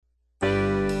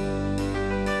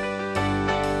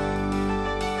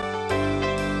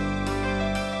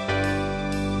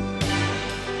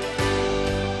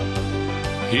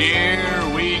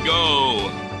Here we go.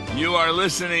 You are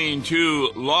listening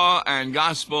to Law and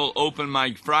Gospel Open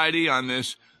Mic Friday on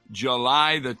this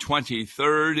July the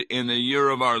 23rd in the year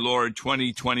of our Lord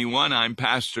 2021. I'm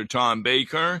Pastor Tom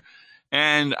Baker,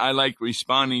 and I like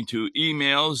responding to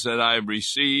emails that I've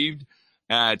received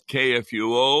at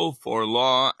KFUO for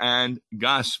Law and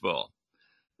Gospel.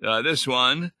 This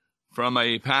one from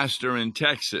a pastor in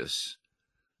Texas.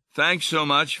 Thanks so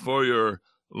much for your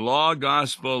Law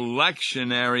Gospel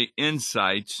lectionary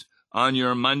insights on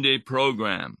your Monday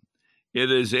program. It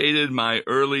has aided my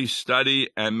early study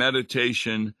and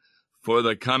meditation for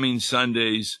the coming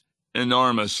Sundays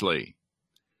enormously.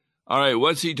 All right,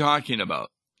 what's he talking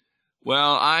about?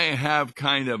 Well, I have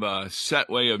kind of a set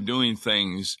way of doing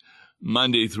things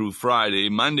Monday through Friday.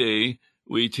 Monday,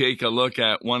 we take a look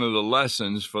at one of the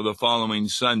lessons for the following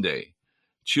Sunday.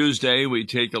 Tuesday, we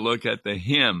take a look at the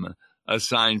hymn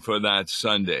assigned for that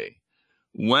Sunday.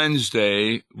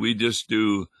 Wednesday, we just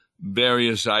do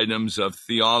various items of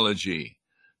theology.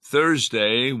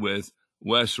 Thursday, with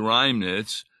Wes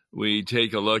Reimnitz, we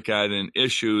take a look at an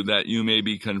issue that you may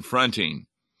be confronting.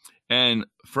 And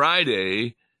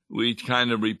Friday, we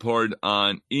kind of report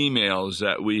on emails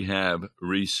that we have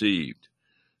received.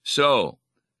 So,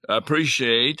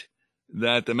 appreciate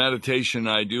that the meditation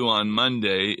I do on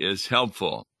Monday is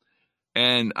helpful.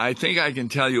 And I think I can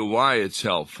tell you why it's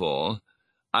helpful.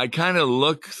 I kind of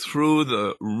look through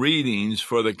the readings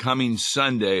for the coming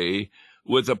Sunday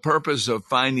with the purpose of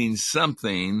finding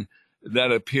something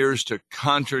that appears to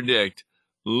contradict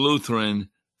Lutheran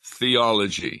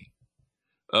theology.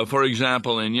 For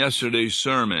example, in yesterday's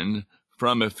sermon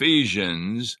from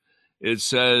Ephesians, it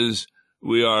says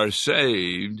we are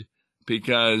saved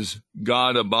because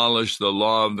God abolished the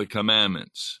law of the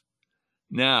commandments.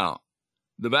 Now,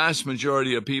 the vast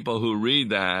majority of people who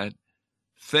read that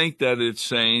think that it's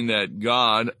saying that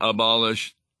God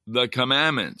abolished the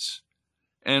commandments.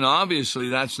 And obviously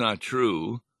that's not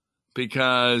true,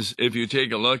 because if you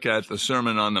take a look at the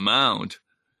Sermon on the Mount,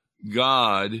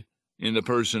 God, in the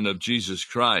person of Jesus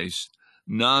Christ,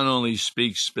 not only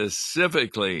speaks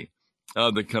specifically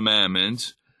of the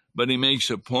commandments, but he makes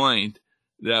a point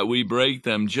that we break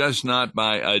them just not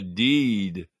by a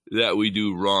deed that we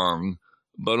do wrong,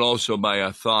 but also by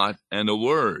a thought and a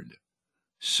word.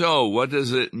 So what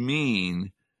does it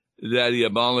mean that he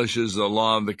abolishes the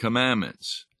law of the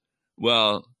commandments?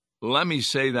 Well, let me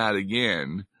say that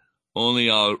again,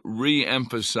 only I'll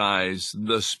re-emphasize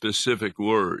the specific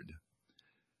word.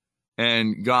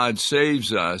 And God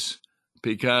saves us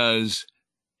because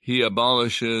he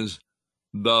abolishes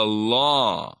the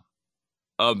law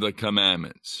of the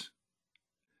commandments.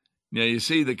 Now, you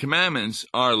see, the commandments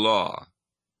are law,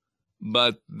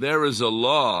 but there is a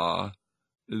law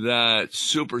that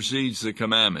supersedes the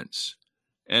commandments,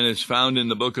 and it's found in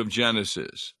the book of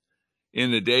Genesis.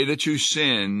 In the day that you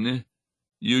sin,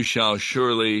 you shall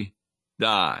surely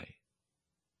die.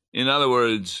 In other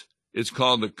words, it's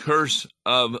called the curse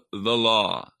of the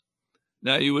law.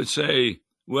 Now, you would say,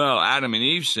 well, Adam and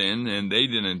Eve sinned, and they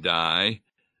didn't die.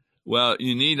 Well,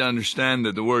 you need to understand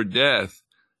that the word death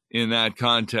in that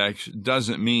context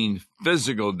doesn't mean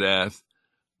physical death,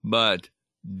 but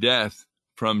death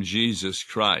from Jesus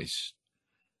Christ.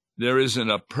 There isn't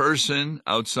a person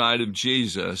outside of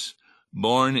Jesus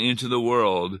born into the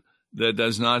world that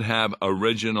does not have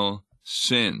original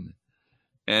sin.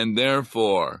 And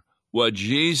therefore, what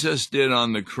Jesus did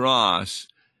on the cross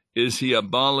is he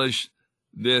abolished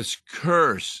this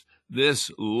curse,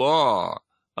 this law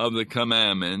of the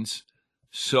commandments,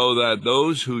 so that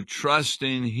those who trust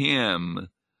in him,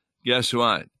 guess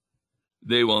what?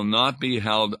 They will not be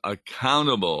held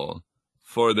accountable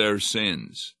for their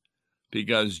sins,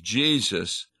 because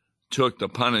Jesus took the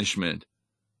punishment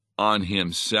on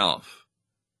himself.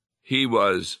 He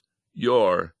was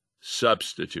your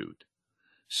substitute.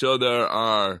 So there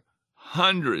are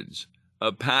hundreds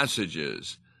of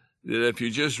passages that if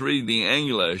you just read the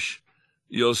English,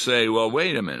 you'll say, well,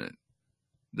 wait a minute.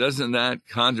 Doesn't that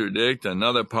contradict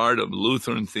another part of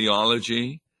Lutheran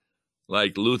theology,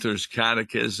 like Luther's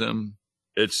Catechism,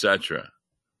 etc.?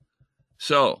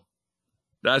 So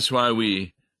that's why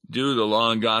we do the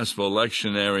Law and Gospel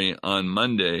lectionary on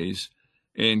Mondays,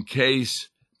 in case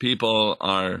people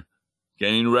are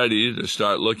getting ready to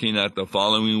start looking at the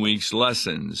following week's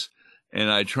lessons. And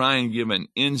I try and give an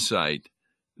insight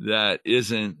that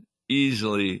isn't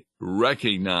easily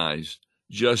recognized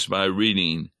just by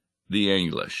reading the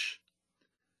English.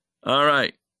 All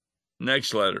right,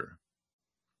 next letter.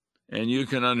 And you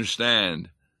can understand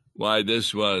why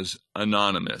this was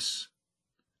anonymous.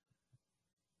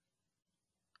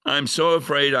 I'm so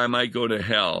afraid I might go to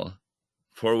hell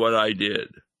for what I did.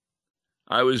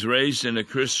 I was raised in a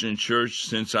Christian church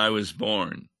since I was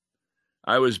born.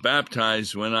 I was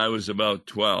baptized when I was about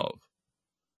 12.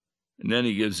 And then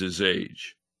he gives his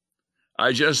age.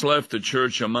 I just left the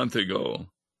church a month ago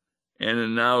and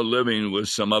am now living with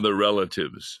some other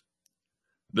relatives.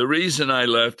 The reason I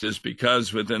left is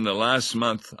because within the last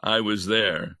month I was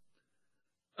there,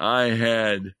 I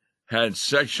had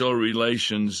sexual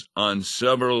relations on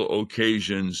several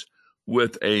occasions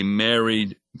with a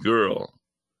married girl.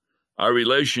 Our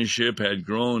relationship had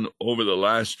grown over the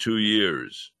last 2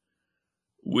 years.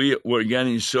 We were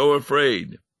getting so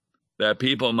afraid that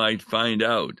people might find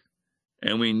out,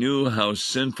 and we knew how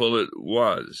sinful it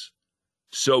was.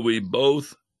 So we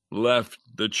both left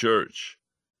the church.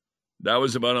 That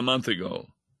was about a month ago.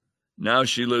 Now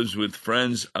she lives with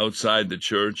friends outside the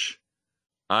church.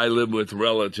 I live with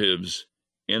relatives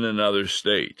in another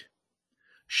state.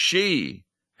 She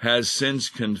has since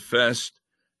confessed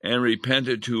and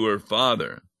repented to her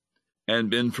father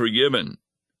and been forgiven,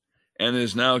 and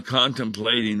is now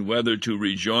contemplating whether to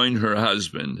rejoin her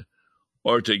husband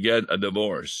or to get a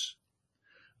divorce.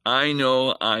 I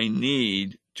know I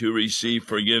need to receive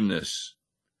forgiveness.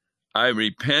 I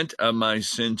repent of my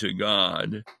sin to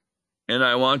God, and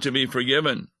I want to be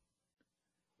forgiven.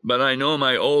 But I know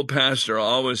my old pastor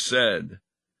always said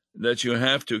that you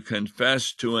have to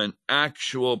confess to an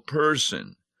actual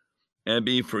person and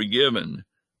be forgiven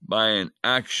by an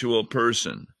actual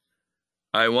person.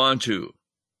 I want to.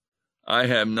 I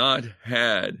have not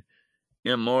had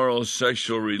immoral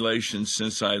sexual relations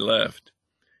since I left,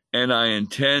 and I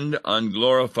intend on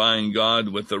glorifying God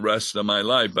with the rest of my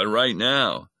life. But right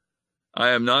now, I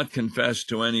have not confessed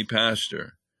to any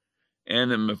pastor,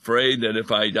 and am afraid that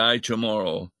if I die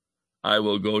tomorrow, I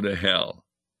will go to hell.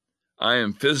 I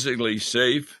am physically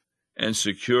safe and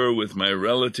secure with my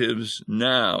relatives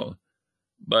now,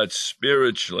 but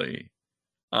spiritually,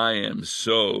 I am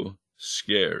so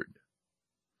scared.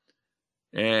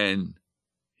 And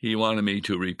he wanted me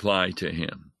to reply to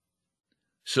him.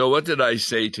 So what did I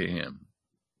say to him?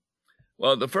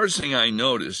 Well, the first thing I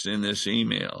noticed in this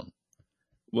email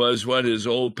was what his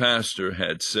old pastor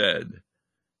had said,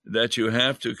 that you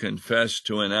have to confess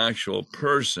to an actual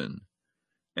person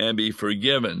and be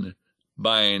forgiven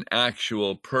by an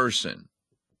actual person.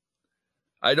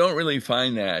 I don't really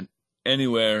find that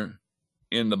anywhere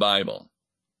in the Bible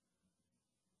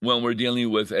when we're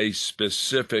dealing with a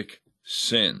specific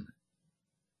sin.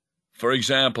 For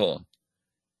example,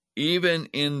 even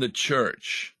in the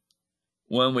church,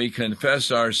 when we confess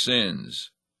our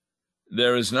sins,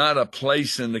 there is not a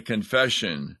place in the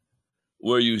confession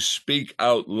where you speak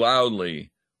out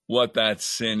loudly what that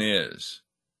sin is.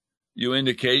 You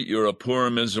indicate you're a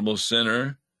poor, miserable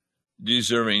sinner,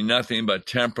 deserving nothing but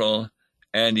temporal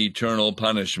and eternal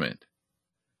punishment.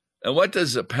 And what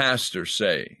does the pastor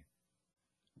say?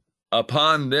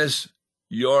 Upon this,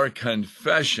 your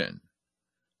confession,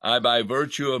 I, by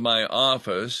virtue of my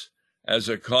office as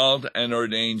a called and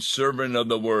ordained servant of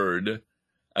the word,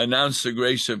 announce the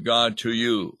grace of God to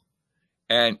you.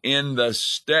 And in the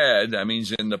stead, that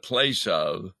means in the place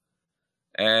of,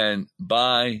 and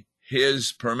by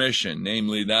his permission,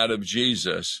 namely that of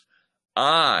Jesus,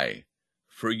 I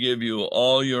forgive you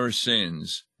all your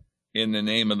sins in the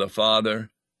name of the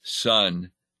Father,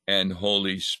 Son, and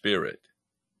Holy Spirit.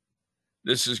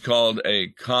 This is called a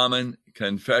common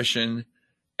confession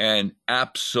and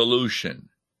absolution.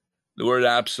 The word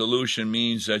absolution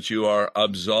means that you are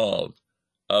absolved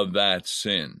of that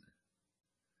sin.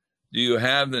 Do you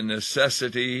have the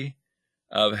necessity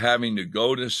of having to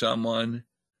go to someone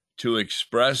to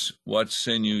express what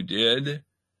sin you did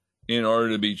in order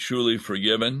to be truly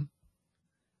forgiven?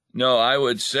 No, I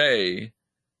would say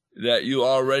that you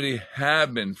already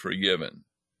have been forgiven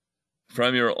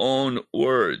from your own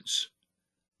words,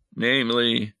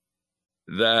 namely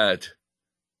that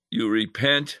you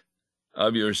repent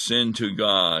of your sin to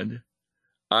God.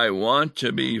 I want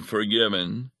to be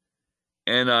forgiven,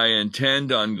 and I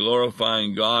intend on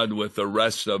glorifying God with the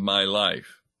rest of my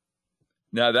life.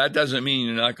 Now, that doesn't mean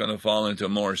you're not going to fall into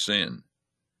more sin,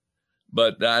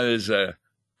 but that is a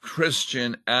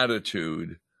Christian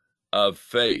attitude of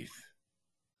faith.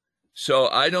 So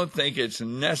I don't think it's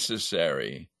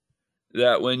necessary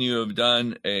that when you have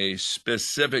done a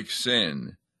specific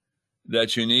sin,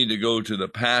 that you need to go to the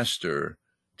pastor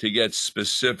to get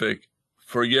specific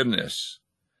forgiveness.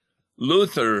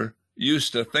 Luther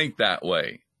used to think that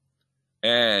way.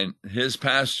 And his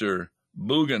pastor,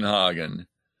 Bugenhagen,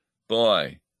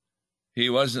 boy, he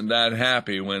wasn't that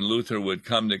happy when Luther would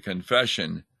come to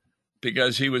confession,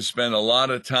 because he would spend a lot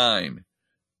of time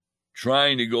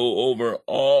trying to go over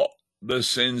all the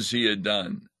sins he had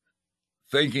done,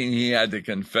 thinking he had to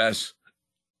confess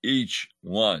each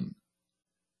one.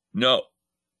 No,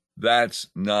 that's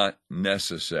not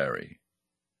necessary.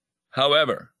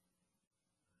 However,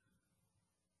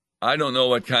 I don't know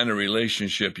what kind of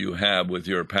relationship you have with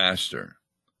your pastor,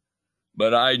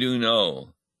 but I do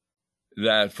know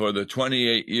that for the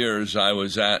 28 years I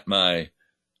was at my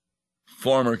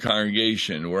former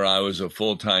congregation where I was a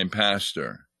full-time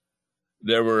pastor,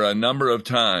 there were a number of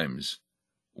times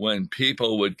when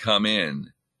people would come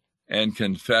in and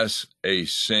confess a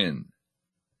sin.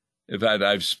 In fact,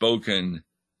 I've spoken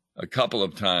a couple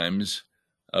of times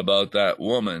about that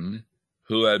woman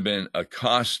who had been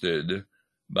accosted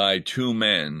by two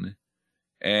men,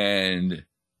 and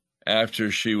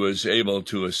after she was able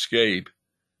to escape,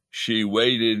 she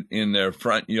waited in their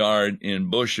front yard in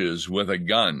bushes with a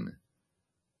gun,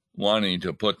 wanting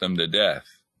to put them to death.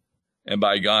 And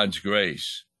by God's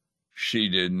grace, she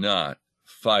did not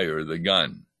fire the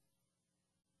gun.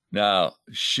 Now,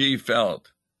 she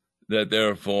felt that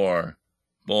therefore,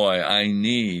 boy, I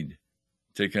need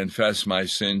to confess my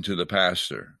sin to the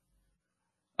pastor.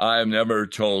 I have never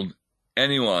told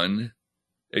anyone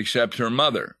except her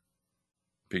mother,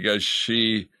 because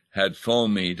she had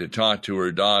phoned me to talk to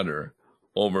her daughter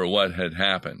over what had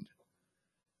happened.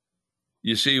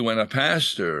 You see, when a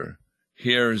pastor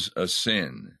hears a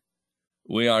sin,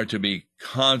 we are to be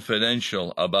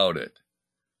confidential about it,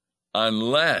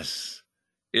 unless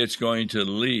it's going to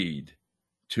lead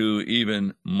to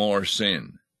even more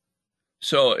sin.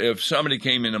 So if somebody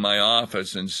came into my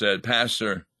office and said,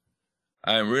 Pastor,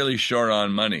 I'm really short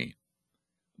on money,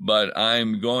 but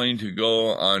I'm going to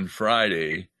go on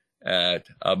Friday at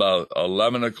about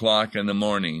 11 o'clock in the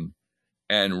morning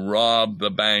and rob the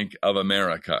Bank of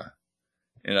America.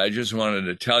 And I just wanted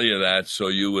to tell you that so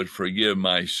you would forgive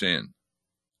my sin.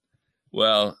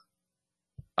 Well,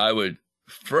 I would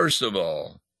first of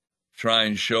all try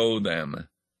and show them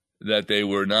that they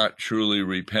were not truly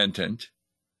repentant.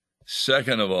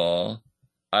 Second of all,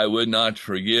 I would not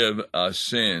forgive a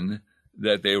sin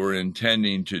that they were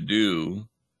intending to do.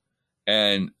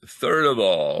 And third of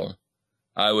all,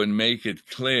 I would make it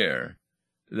clear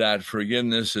that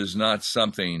forgiveness is not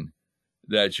something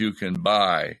that you can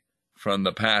buy from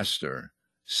the pastor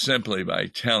simply by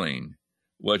telling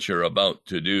what you're about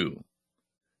to do.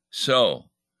 So,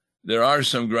 there are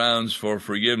some grounds for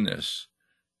forgiveness,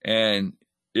 and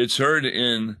it's heard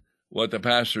in what the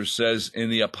pastor says in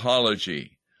the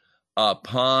apology,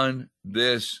 upon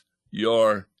this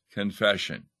your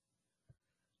confession.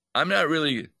 I'm not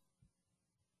really,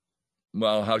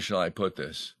 well, how shall I put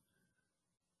this?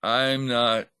 I'm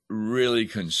not really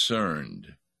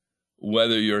concerned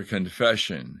whether your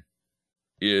confession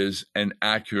is an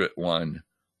accurate one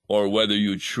or whether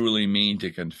you truly mean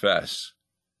to confess.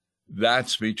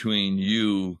 That's between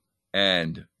you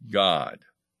and God.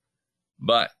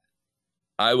 But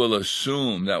I will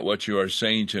assume that what you are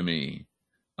saying to me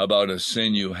about a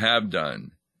sin you have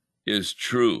done is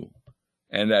true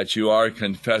and that you are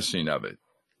confessing of it.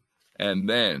 And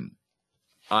then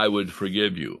I would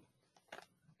forgive you.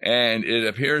 And it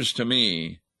appears to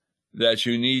me that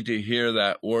you need to hear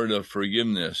that word of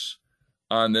forgiveness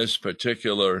on this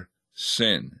particular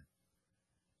sin.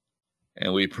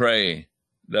 And we pray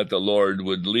that the Lord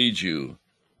would lead you,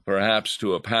 perhaps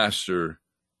to a pastor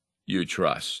you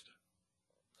trust.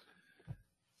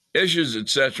 Issues,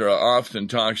 etc. often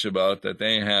talks about that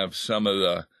they have some of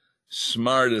the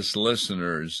smartest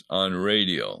listeners on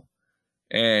radio.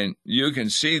 And you can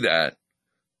see that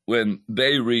when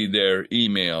they read their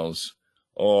emails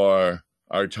or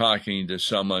are talking to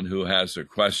someone who has a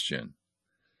question.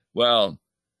 Well,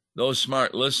 those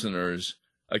smart listeners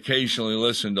occasionally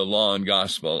listen to Law and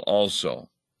Gospel also.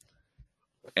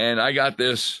 And I got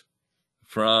this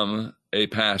from a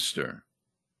pastor.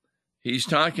 He's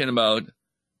talking about,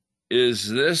 is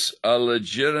this a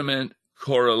legitimate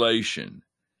correlation?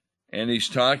 And he's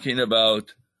talking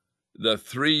about the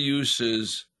three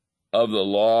uses of the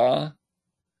law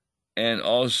and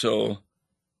also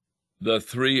the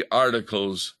three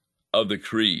articles of the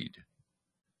creed.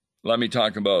 Let me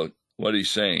talk about what he's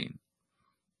saying.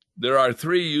 There are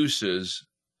three uses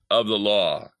of the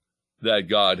law that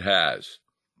God has.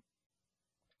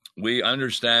 We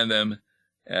understand them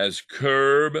as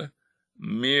curb,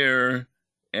 mirror,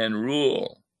 and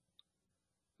rule.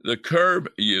 The curb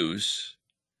use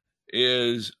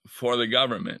is for the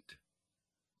government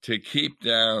to keep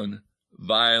down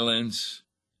violence,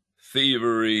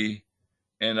 thievery,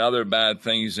 and other bad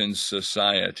things in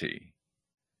society.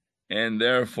 And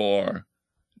therefore,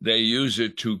 they use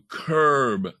it to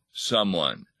curb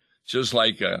someone, just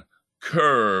like a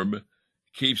curb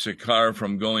keeps a car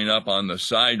from going up on the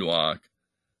sidewalk,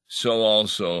 so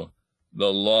also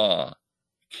the law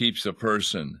keeps a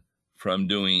person from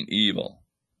doing evil.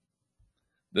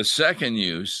 The second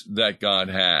use that God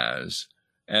has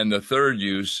and the third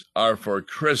use are for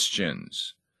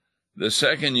Christians. The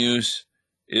second use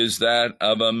is that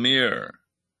of a mirror.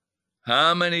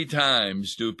 How many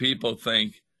times do people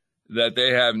think that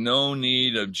they have no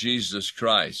need of Jesus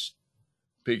Christ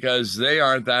because they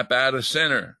aren't that bad a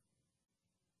sinner?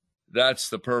 That's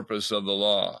the purpose of the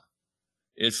law.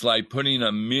 It's like putting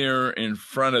a mirror in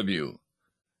front of you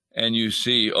and you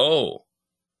see, oh,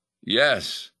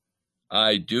 yes,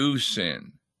 I do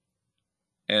sin.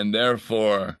 And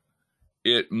therefore,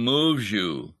 it moves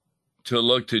you to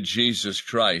look to Jesus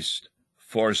Christ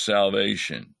for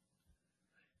salvation.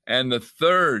 And the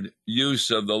third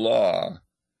use of the law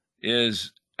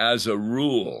is as a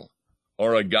rule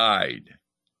or a guide.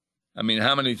 I mean,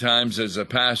 how many times as a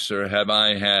pastor have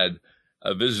I had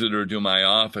a visitor to my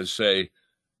office say,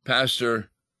 Pastor,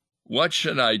 what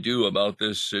should I do about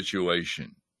this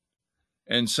situation?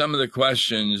 And some of the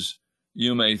questions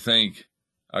you may think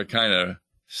are kind of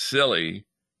silly,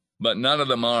 but none of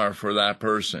them are for that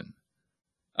person.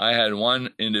 I had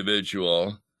one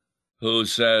individual who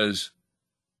says,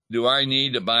 do I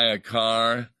need to buy a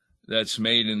car that's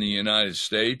made in the United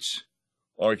States,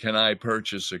 or can I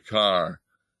purchase a car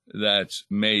that's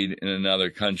made in another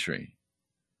country?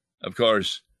 Of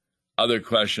course, other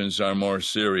questions are more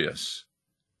serious.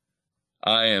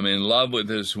 I am in love with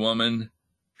this woman.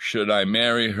 Should I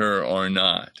marry her or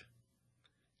not?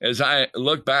 As I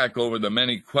look back over the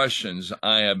many questions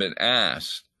I have been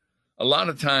asked, a lot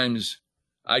of times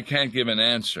I can't give an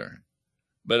answer,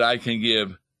 but I can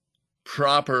give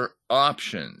proper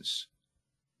options.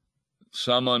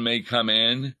 Someone may come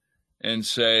in and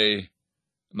say,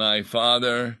 my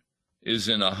father is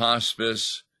in a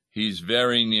hospice, he's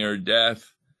very near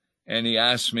death, and he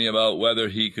asked me about whether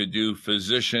he could do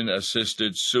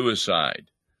physician-assisted suicide.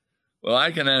 Well,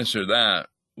 I can answer that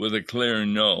with a clear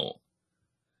no.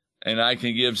 And I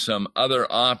can give some other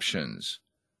options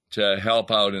to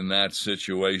help out in that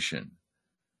situation.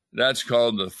 That's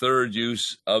called the third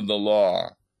use of the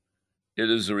law. It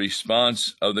is a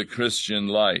response of the Christian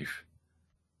life.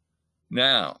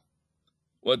 Now,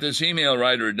 what this email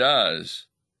writer does,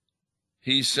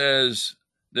 he says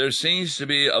there seems to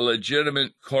be a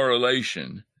legitimate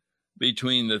correlation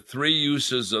between the three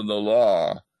uses of the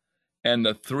law and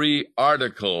the three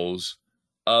articles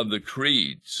of the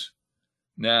creeds.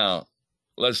 Now,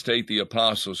 let's take the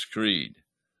Apostles' Creed.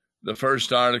 The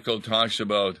first article talks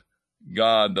about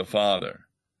God the Father.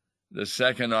 The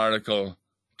second article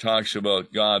talks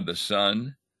about God the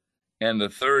Son. And the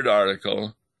third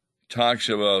article talks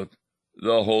about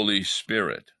the Holy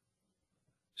Spirit.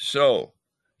 So,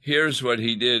 here's what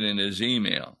he did in his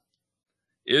email.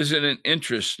 Isn't it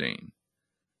interesting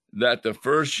that the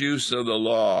first use of the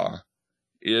law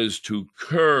is to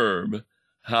curb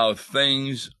how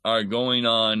things are going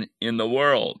on in the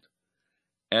world?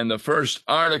 And the first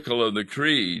article of the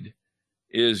Creed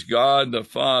is God the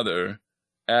Father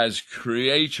as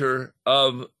creator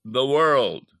of the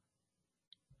world.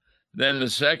 Then the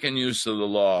second use of the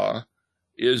law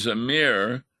is a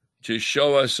mirror to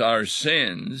show us our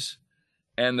sins.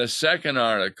 And the second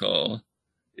article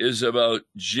is about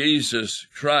Jesus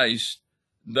Christ,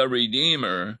 the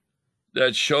Redeemer,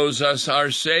 that shows us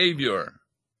our Savior.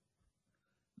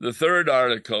 The third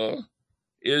article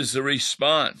is the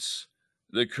response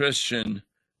the Christian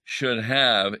should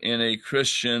have in a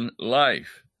Christian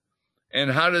life.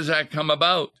 And how does that come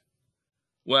about?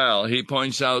 Well, he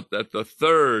points out that the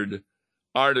third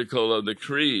article of the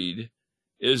Creed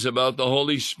is about the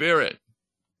Holy Spirit,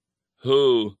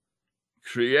 who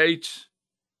creates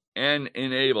and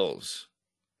enables.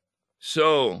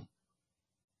 So,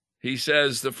 he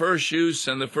says the first use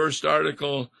and the first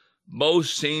article both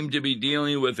seem to be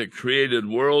dealing with the created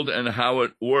world and how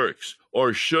it works,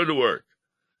 or should work,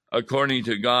 according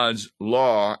to God's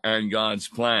law and God's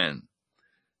plan.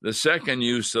 The second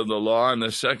use of the law and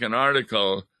the second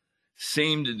article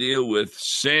seem to deal with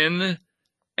sin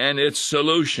and its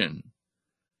solution.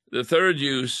 The third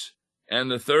use and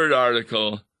the third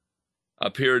article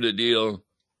appear to deal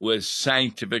with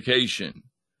sanctification,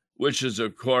 which is,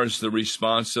 of course, the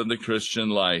response of the Christian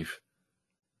life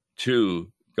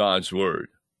to God's Word.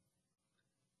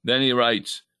 Then he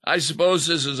writes, I suppose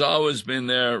this has always been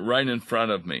there right in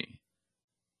front of me,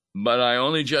 but I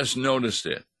only just noticed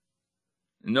it.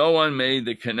 No one made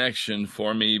the connection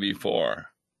for me before.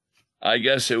 I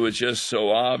guess it was just so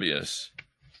obvious,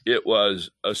 it was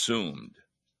assumed.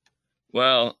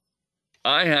 Well,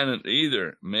 I hadn't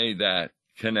either made that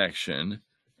connection,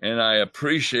 and I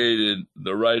appreciated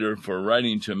the writer for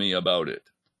writing to me about it.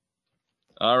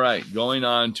 All right, going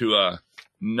on to a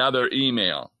another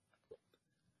email.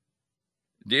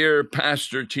 Dear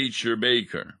Pastor Teacher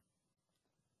Baker,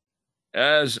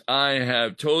 as I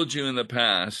have told you in the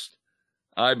past,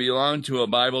 I belong to a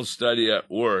Bible study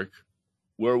at work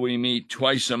where we meet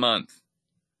twice a month.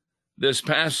 This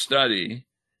past study,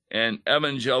 an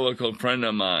evangelical friend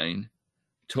of mine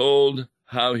told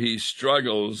how he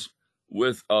struggles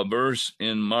with a verse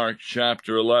in Mark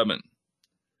chapter 11.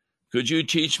 Could you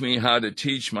teach me how to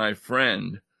teach my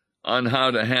friend on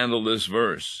how to handle this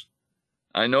verse?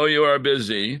 I know you are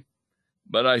busy,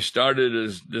 but I started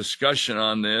a discussion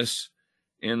on this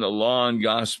in the Law and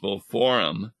Gospel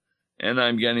forum, and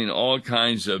I'm getting all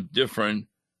kinds of different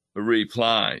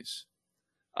replies.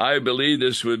 I believe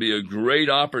this would be a great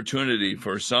opportunity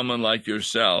for someone like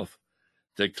yourself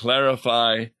to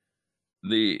clarify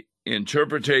the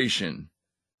interpretation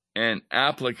and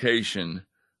application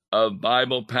of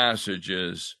Bible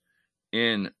passages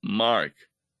in Mark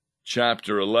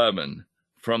chapter 11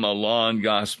 from a Law and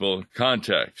Gospel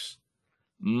context,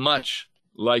 much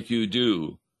like you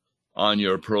do on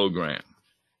your program.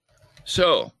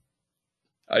 So,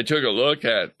 I took a look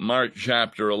at Mark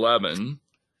chapter 11,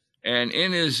 and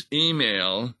in his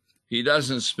email, he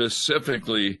doesn't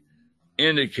specifically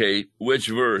indicate which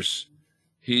verse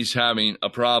he's having a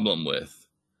problem with.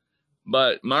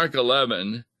 But Mark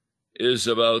 11 is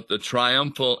about the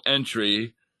triumphal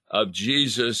entry of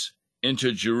Jesus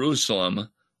into Jerusalem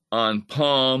on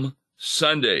Palm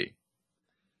Sunday.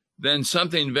 Then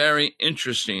something very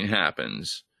interesting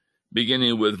happens,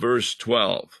 beginning with verse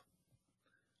 12.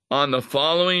 On the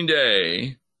following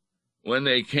day, when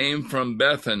they came from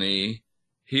Bethany,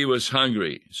 he was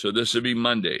hungry. So this would be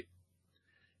Monday.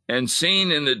 And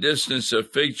seeing in the distance a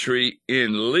fig tree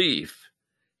in leaf,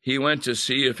 he went to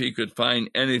see if he could find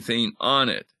anything on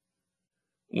it.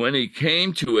 When he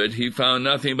came to it, he found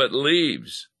nothing but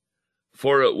leaves,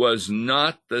 for it was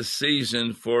not the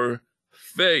season for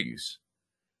figs.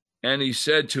 And he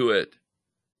said to it,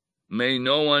 May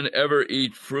no one ever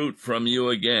eat fruit from you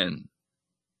again.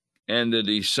 And the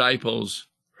disciples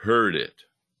heard it.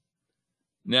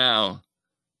 Now,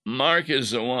 Mark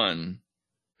is the one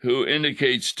who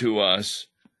indicates to us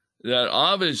that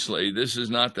obviously this is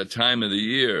not the time of the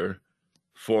year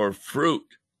for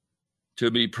fruit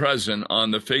to be present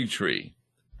on the fig tree.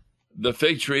 The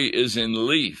fig tree is in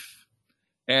leaf,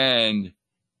 and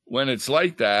when it's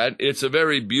like that, it's a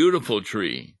very beautiful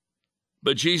tree.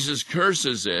 But Jesus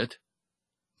curses it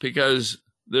because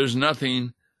there's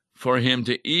nothing for him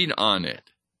to eat on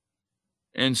it.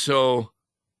 And so,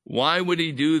 why would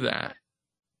he do that?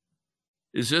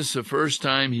 Is this the first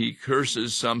time he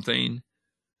curses something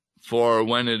for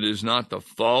when it is not the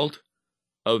fault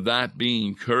of that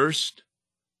being cursed?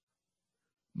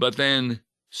 But then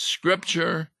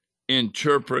Scripture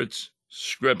interprets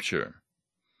Scripture.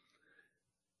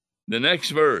 The next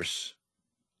verse,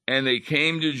 and they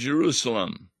came to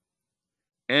Jerusalem,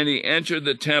 and he entered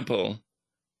the temple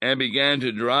and began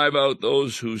to drive out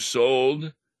those who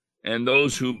sold and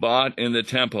those who bought in the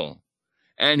temple.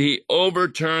 And he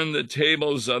overturned the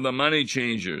tables of the money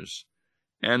changers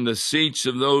and the seats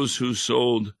of those who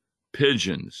sold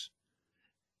pigeons.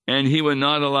 And he would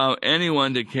not allow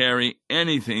anyone to carry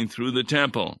anything through the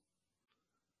temple.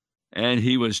 And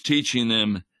he was teaching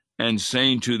them and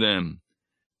saying to them,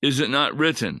 Is it not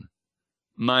written,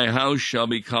 My house shall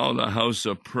be called a house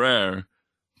of prayer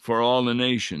for all the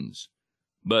nations,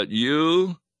 but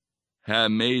you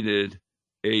have made it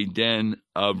a den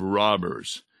of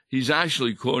robbers? He's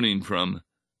actually quoting from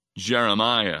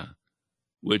Jeremiah,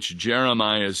 which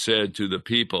Jeremiah said to the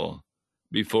people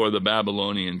before the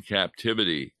Babylonian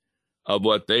captivity of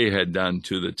what they had done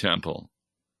to the temple.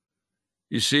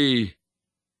 You see,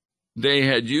 they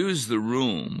had used the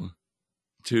room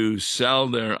to sell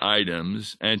their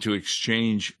items and to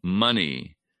exchange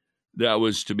money that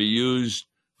was to be used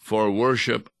for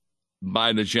worship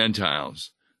by the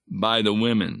Gentiles, by the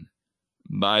women,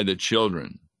 by the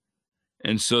children.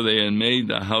 And so they had made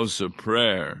the house of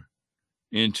prayer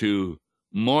into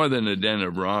more than a den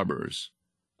of robbers,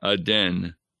 a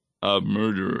den of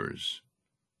murderers.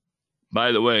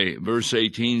 By the way, verse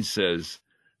 18 says,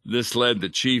 This led the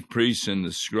chief priests and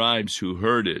the scribes who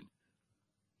heard it,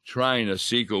 trying to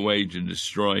seek a way to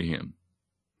destroy him.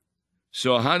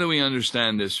 So how do we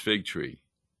understand this fig tree?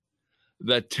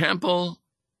 The temple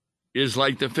is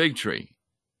like the fig tree.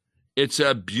 It's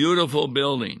a beautiful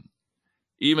building.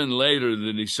 Even later,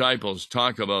 the disciples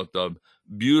talk about the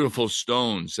beautiful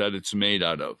stones that it's made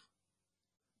out of.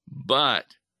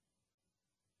 But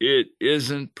it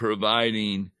isn't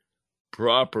providing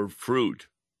proper fruit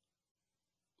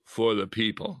for the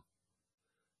people.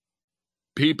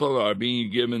 People are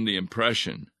being given the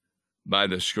impression by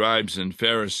the scribes and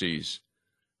Pharisees,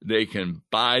 they can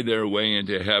buy their way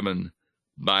into heaven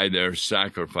by their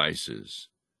sacrifices.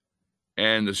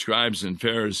 And the scribes and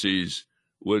Pharisees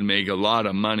would make a lot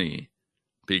of money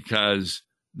because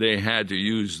they had to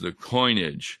use the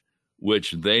coinage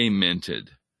which they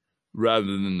minted rather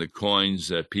than the coins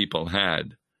that people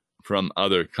had from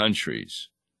other countries.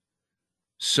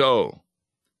 So,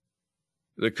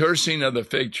 the cursing of the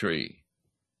fig tree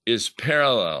is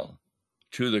parallel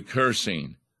to the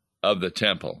cursing of the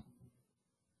temple.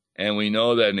 And we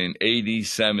know that in AD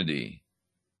 70,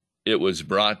 it was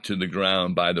brought to the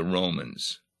ground by the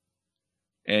Romans.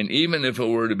 And even if it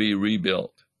were to be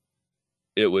rebuilt,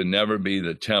 it would never be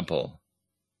the temple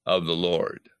of the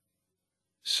Lord.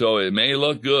 So it may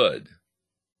look good,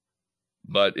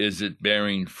 but is it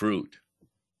bearing fruit?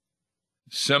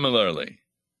 Similarly,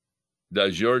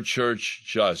 does your church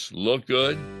just look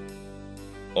good,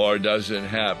 or does it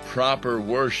have proper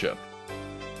worship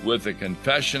with a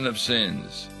confession of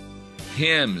sins,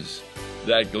 hymns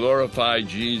that glorify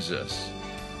Jesus,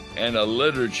 and a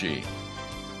liturgy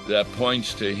that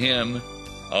points to Him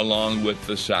along with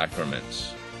the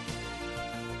sacraments?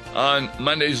 On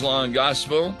Monday's Law and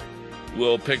Gospel,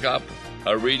 we'll pick up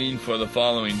a reading for the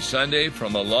following Sunday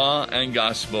from a law and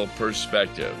gospel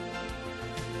perspective.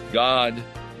 God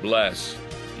bless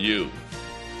you.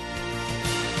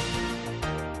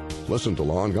 Listen to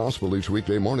Law and Gospel each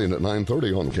weekday morning at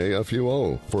 9:30 on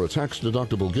KFUO. For a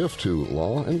tax-deductible gift to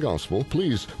Law and Gospel,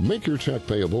 please make your check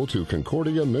payable to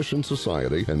Concordia Mission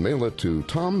Society and mail it to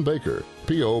Tom Baker,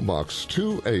 P.O. Box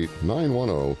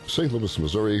 28910, St. Louis,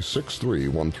 Missouri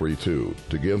 63132.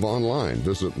 To give online,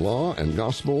 visit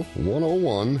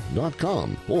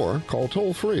lawandgospel101.com or call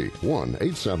toll-free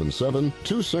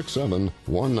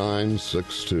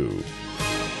 1-877-267-1962.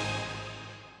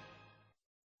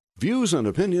 Views and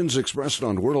opinions expressed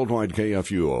on Worldwide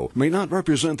KFUO may not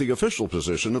represent the official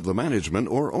position of the management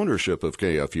or ownership of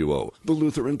KFUO, the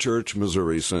Lutheran Church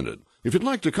Missouri Synod. If you'd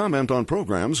like to comment on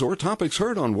programs or topics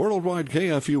heard on Worldwide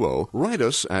KFUO, write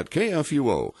us at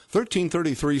KFUO,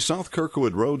 1333 South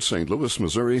Kirkwood Road, St. Louis,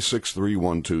 Missouri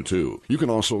 63122. You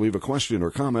can also leave a question or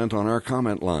comment on our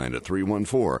comment line at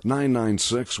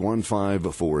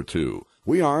 314-996-1542.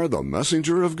 We are the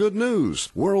messenger of good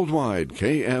news, Worldwide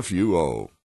KFUO.